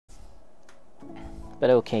But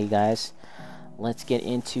okay, guys, let's get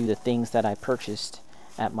into the things that I purchased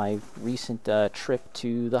at my recent trip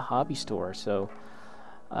to the hobby store. So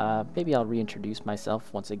maybe I'll reintroduce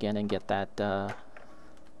myself once again and get that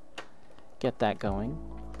going.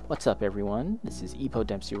 What's up, everyone? This is Epo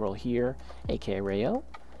Dempsey Roll here, aka Rayo,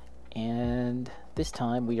 and this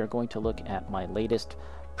time we are going to look at my latest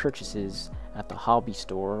purchases at the hobby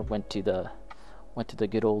store. Went to the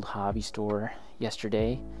good old hobby store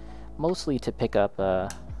yesterday, mostly to pick up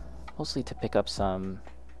some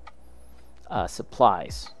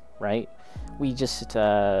supplies. Right? We just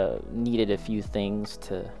needed a few things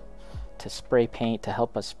to spray paint, to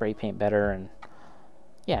help us spray paint better, and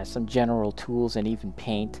yeah, some general tools and even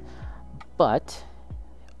paint. But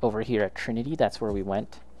over here at Trinity, that's where we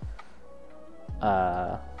went.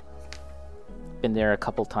 Been there a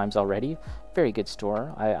couple times already. Very good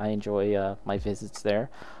store. I enjoy my visits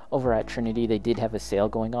there. Over at Trinity, they did have a sale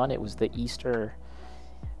going on. It was the Easter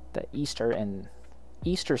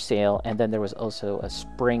sale, and then there was also a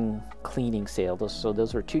spring cleaning sale.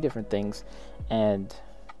 Those were two different things. And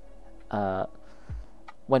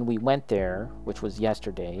when we went there, which was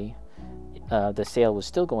yesterday, the sale was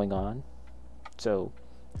still going on. So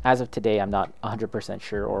as of today, I'm not 100%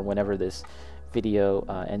 sure, or whenever this video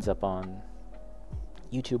ends up on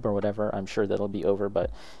YouTube or whatever, I'm sure that'll be over. But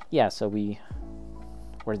yeah, so we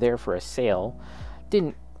were there for a sale.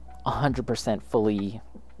 Didn't 100% fully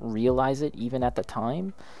realize it even at the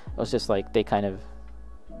time. It was just like they kind of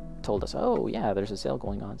told us, oh yeah, there's a sale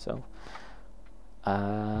going on. So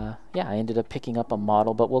yeah, I ended up picking up a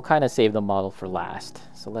model, but we'll kind of save the model for last.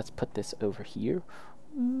 So let's put this over here.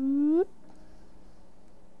 And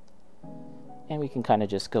we can kind of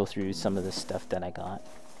just go through some of the stuff that I got.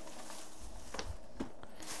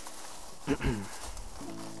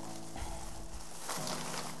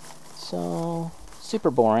 So,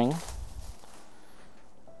 super boring.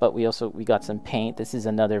 But we got some paint. This is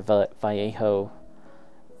another Vallejo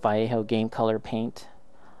Game Color paint.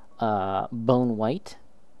 Bone white.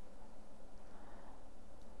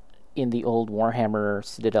 In the old Warhammer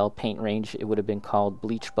Citadel paint range, it would have been called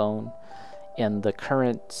bleach bone. In the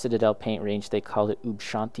current Citadel paint range, they call it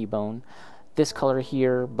Ubshanti bone. This color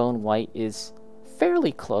here, bone white, is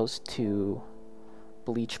fairly close to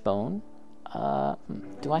bleach bone.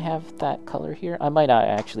 Do I have that color here? I might not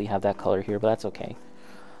actually have that color here, but that's okay.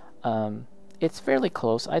 It's fairly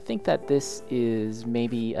close. I think that this is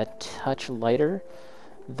maybe a touch lighter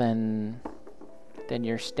than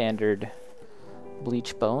your standard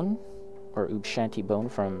bleach bone or Ubshanti bone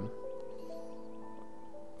from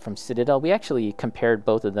Citadel. We actually compared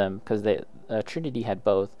both of them because Trinity had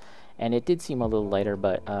both, and it did seem a little lighter,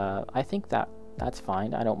 but I think that's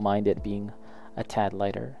fine. I don't mind it being a tad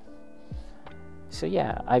lighter. So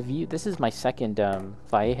yeah, this is my second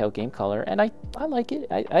Vallejo Game Color, and I like it.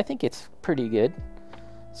 I think it's pretty good.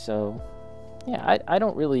 So yeah,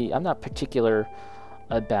 I'm not particular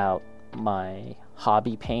about my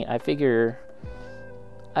hobby paint. I figure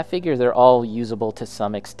they're all usable to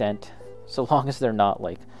some extent, so long as they're not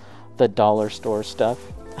like the dollar store stuff.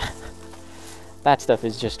 That stuff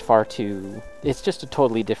is just far too... It's just a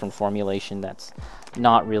totally different formulation that's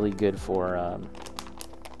not really good for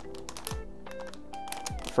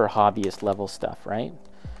hobbyist level stuff, right?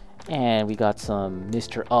 And we got some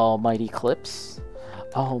Mr. Almighty clips.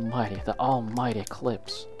 The almighty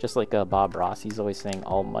clips. Just like Bob Ross, he's always saying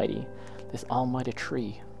almighty. This almighty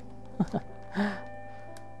tree.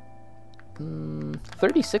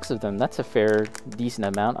 36 of them, that's a fair, decent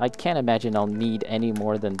amount. I can't imagine I'll need any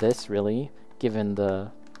more than this, really, given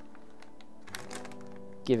the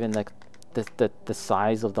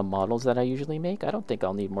size of the models that I usually make. I don't think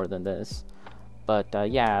I'll need more than this. But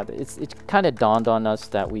yeah, it kind of dawned on us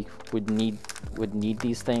that we would need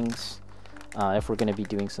these things if we're going to be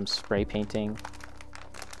doing some spray painting.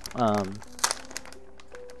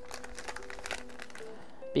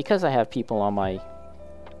 Because I have people on my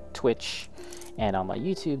Twitch and on my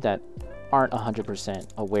YouTube that aren't 100%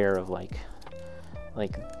 aware of like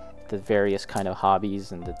the various kind of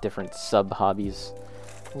hobbies and the different sub hobbies,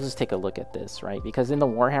 we'll just take a look at this, right? Because in the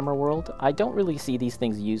Warhammer world, I don't really see these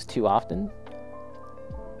things used too often.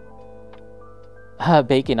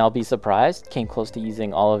 Bacon, I'll be surprised, came close to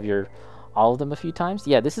using all of them a few times.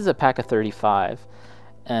 Yeah, this is a pack of 35,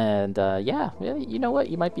 and yeah, you know what?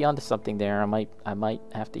 You might be onto something there. I might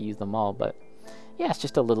have to use them all, but yeah, it's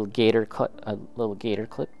just a little gator clip,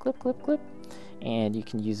 clip, and you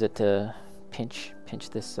can use it to pinch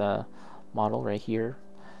this model right here.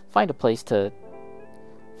 Find a place to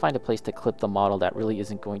clip the model that really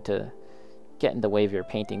isn't going to get in the way of your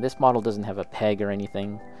painting. This model doesn't have a peg or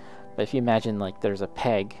anything, but if you imagine like there's a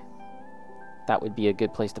peg that would be a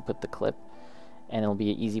good place to put the clip, and it'll be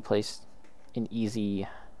an easy place, an easy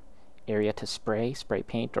area to spray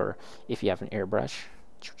paint, or if you have an airbrush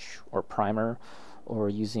or primer, or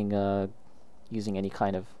using any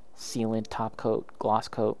kind of sealant, top coat, gloss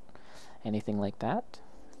coat, anything like that.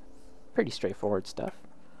 Pretty straightforward stuff.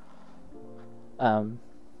 Yeah.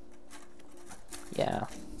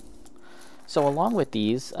 So along with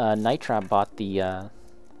these, Night Trap bought the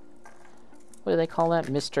what do they call that,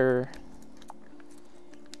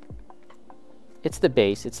 It's the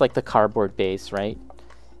base. It's like the cardboard base, right?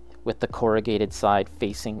 With the corrugated side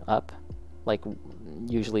facing up, like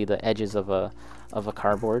usually the edges of a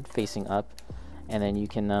cardboard facing up, and then you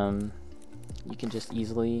can just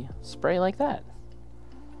easily spray like that.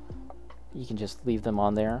 You can just leave them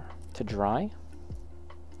on there to dry.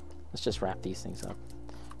 Let's just wrap these things up.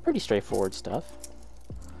 Pretty straightforward stuff.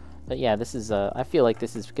 But yeah, this is I feel like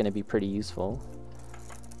this is going to be pretty useful.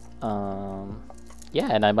 Yeah,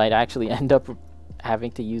 and I might actually end up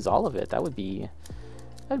having to use all of it. That'd be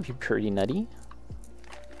pretty nutty.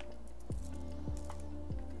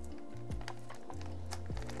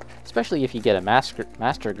 Especially if you get a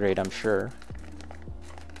master grade, I'm sure.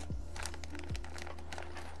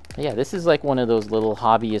 Yeah, this is like one of those little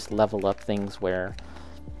hobbyist level up things where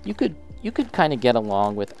you could kind of get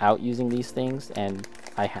along without using these things, and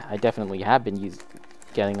I definitely have been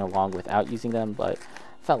getting along without using them, but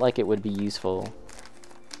felt like it would be useful.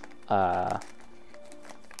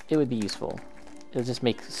 It would be useful. It'll just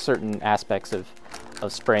make certain aspects of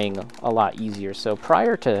spraying a lot easier. So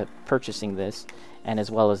prior to purchasing this, and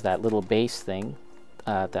as well as that little base thing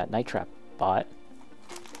that Night Trap bought,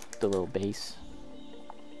 the little base,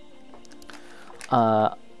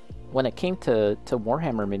 when it came to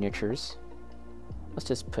Warhammer miniatures,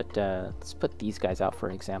 let's put these guys out for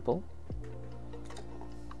example.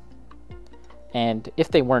 And if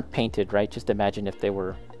they weren't painted, right, just imagine if they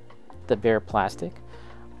were the bare plastic.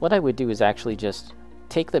 What I would do is actually just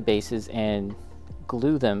take the bases and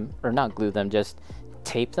glue them, or not glue them, just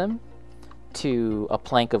tape them to a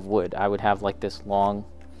plank of wood. I would have like this long,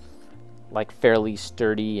 like fairly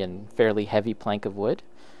sturdy and fairly heavy plank of wood,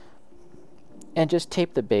 and just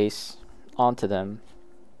tape the base onto them.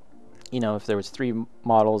 You know, if there was 3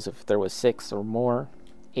 models, if there was 6 or more,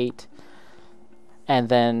 8, and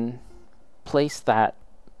then place that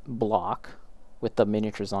block with the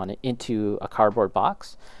miniatures on it into a cardboard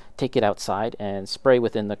box, take it outside and spray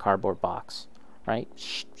within the cardboard box, right?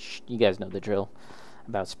 You guys know the drill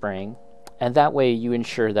about spraying. And that way you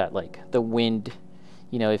ensure that, like, the wind,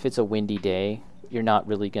 you know, if it's a windy day, you're not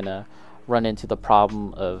really gonna run into the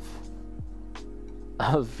problem of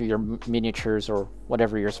your miniatures or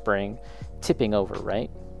whatever you're spraying tipping over, right,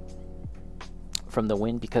 from the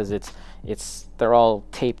wind, because they're all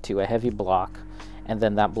taped to a heavy block, and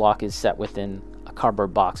then that block is set within a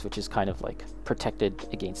cardboard box, which is kind of like protected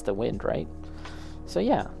against the wind, right? So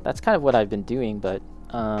yeah, that's kind of what I've been doing, but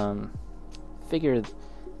figured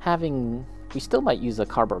we still might use the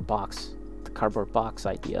cardboard box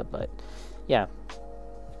idea, but yeah,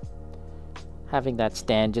 having that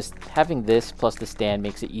stand, just having this plus the stand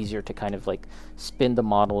makes it easier to kind of like spin the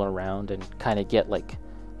model around and kind of get like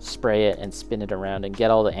spray it and spin it around and get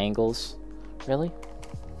all the angles. Really,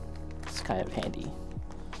 it's kind of handy.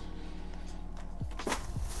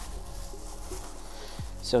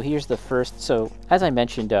 So here's the first. So as I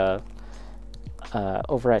mentioned,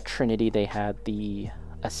 over at Trinity they had a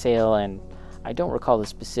sale, and I don't recall the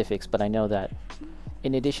specifics, but I know that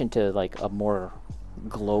in addition to like a more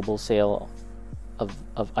global sale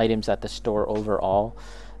of items at the store overall,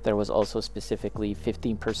 there was also specifically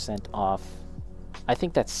 15% off. I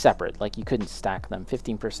think that's separate, like you couldn't stack them.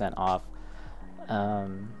 15% off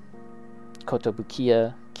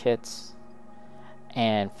Kotobukiya kits,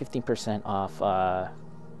 and 15% off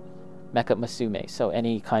Mecha Musume. So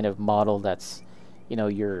any kind of model that's, you know,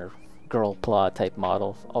 your girl claw type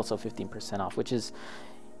model, also 15% off, which is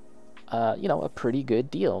you know, a pretty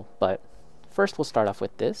good deal. But first we'll start off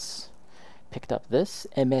with this. Picked up this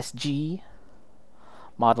MSG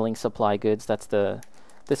Modeling Supply Goods. That's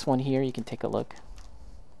this one here. You can take a look.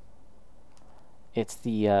 It's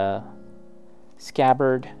the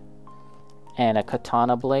scabbard and a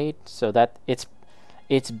katana blade. So that it's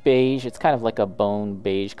beige. It's kind of like a bone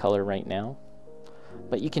beige color right now,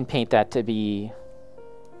 but you can paint that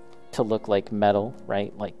to look like metal,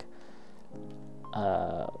 right? Like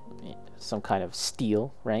some kind of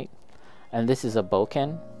steel, right? And this is a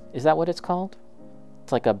boken. Is that what it's called?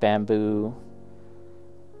 It's like a bamboo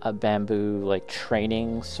like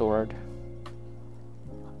training sword.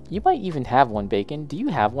 You might even have one, Bacon. Do you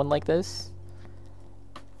have one like this?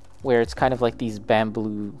 Where it's kind of like these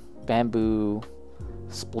bamboo bamboo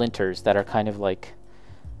splinters that are kind of like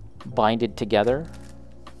binded together.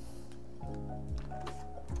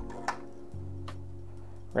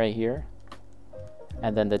 Right here.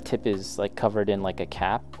 And then the tip is like covered in like a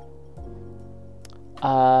cap.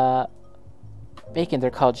 Bacon, they're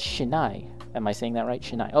called shinai. Am I saying that right?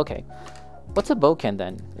 Shinai. Okay. What's a boken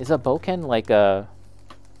then? Is a boken like a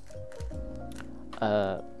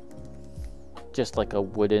just like a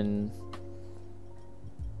wooden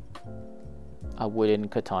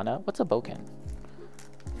katana? What's a boken?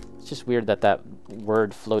 It's just weird that that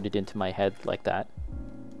word floated into my head like that.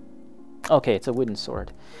 Okay, it's a wooden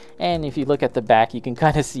sword. And if you look at the back, you can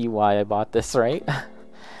kind of see why I bought this, right?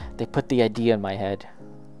 They put the idea in my head.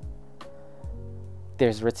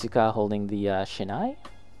 There's Ritsuka holding the shinai.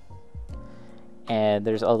 And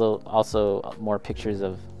there's also more pictures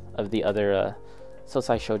of the other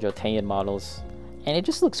Sosai Shoujo Teien models. And it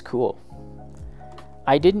just looks cool.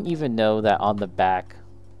 I didn't even know that on the back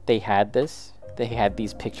they had this. They had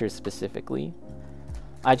these pictures specifically.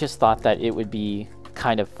 I just thought that it would be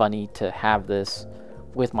kind of funny to have this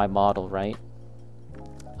with my model, right?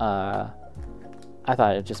 I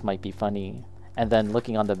thought it just might be funny. And then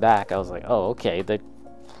looking on the back, I was like, oh, okay, they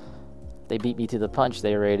beat me to the punch.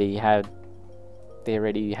 They already had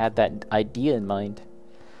that idea in mind.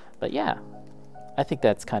 But yeah, I think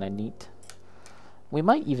that's kind of neat. We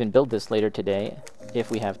might even build this later today if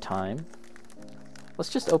we have time. Let's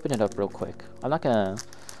just open it up real quick. I'm not gonna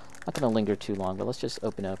linger too long, but let's just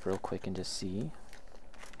open it up real quick and just see.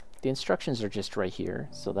 The instructions are just right here,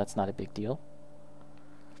 so that's not a big deal.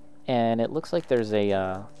 And it looks like there's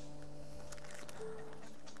a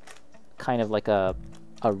kind of like a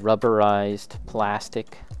rubberized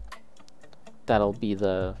plastic that'll be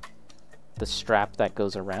the strap that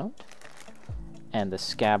goes around, and the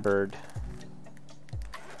scabbard,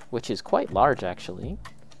 which is quite large actually.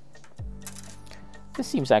 This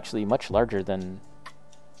seems actually much larger than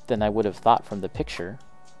I would have thought from the picture.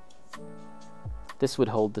 This would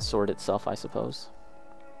hold the sword itself, I suppose.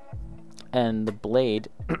 And the blade,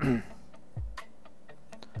 the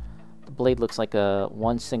blade looks like a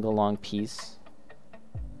one single long piece.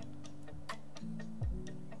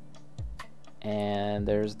 And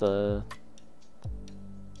there's the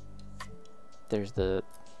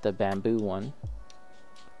bamboo one.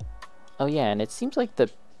 Oh yeah, and it seems like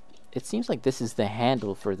this is the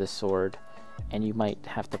handle for the sword, and you might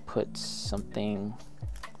have to put something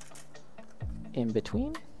in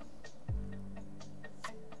between.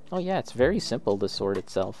 Oh yeah, it's very simple, the sword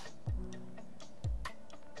itself.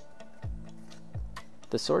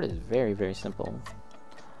 The sword is very, very simple.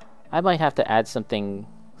 I might have to add something,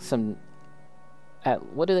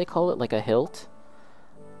 what do they call it? Like a hilt?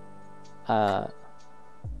 A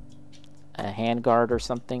handguard or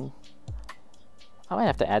something. I might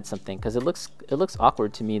have to add something, because it looks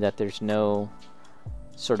awkward to me that there's no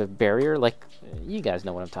sort of barrier. Like, you guys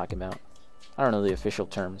know what I'm talking about. I don't know the official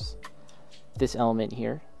terms. This element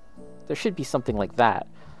here, there should be something like that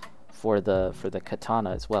for the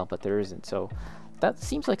katana as well, but there isn't. So that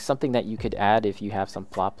seems like something that you could add if you have some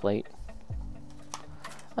plot plate.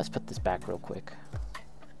 Let's put this back real quick.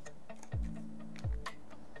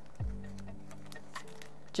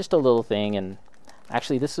 Just a little thing. And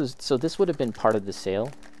actually this would have been part of the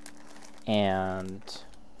sale, and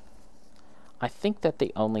I think that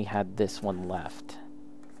they only had this one left.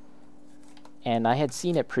 And I had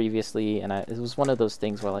seen it previously, and it was one of those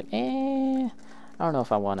things where like, I don't know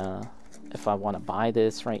if I wanna buy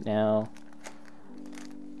this right now.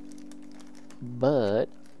 But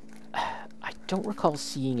I don't recall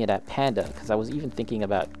seeing it at Panda, because I was even thinking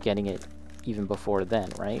about getting it even before then,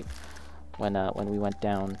 right? When we went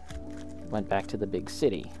back to the big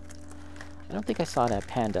city. I don't think I saw it at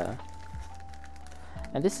Panda.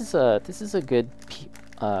 And this is a good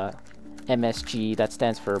MSG, that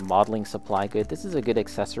stands for modeling supply good. This is a good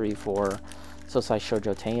accessory for Sosai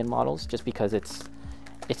Shoujo Teien models, just because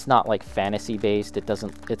it's not like fantasy based.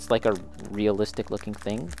 It's like a realistic looking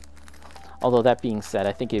thing. Although that being said,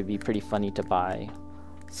 I think it would be pretty funny to buy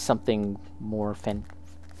something more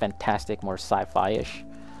fantastic, more sci-fi-ish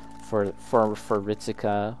for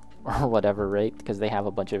Ritsuka or whatever, right? Because they have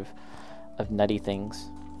a bunch of nutty things.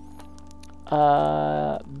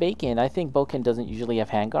 Bacon, I think Boken doesn't usually have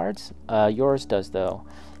handguards. Yours does though.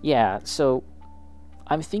 Yeah, so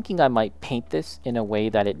I'm thinking I might paint this in a way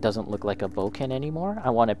that it doesn't look like a Boken anymore. I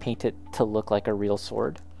want to paint it to look like a real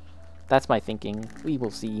sword. That's my thinking. We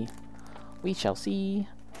will see. We shall see.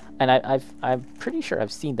 And I'm pretty sure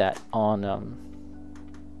I've seen that on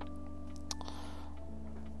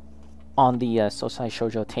the Sosai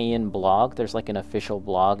Shoujo Teien blog. There's like an official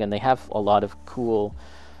blog, and they have a lot of cool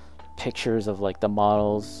pictures of like the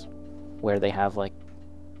models where they have like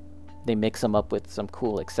they mix them up with some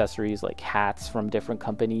cool accessories like hats from different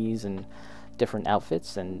companies and different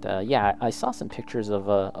outfits. And yeah, I saw some pictures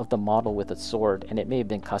of the model with a sword, and it may have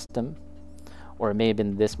been custom, or it may have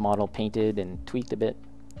been this model painted and tweaked a bit,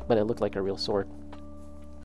 but it looked like a real sword.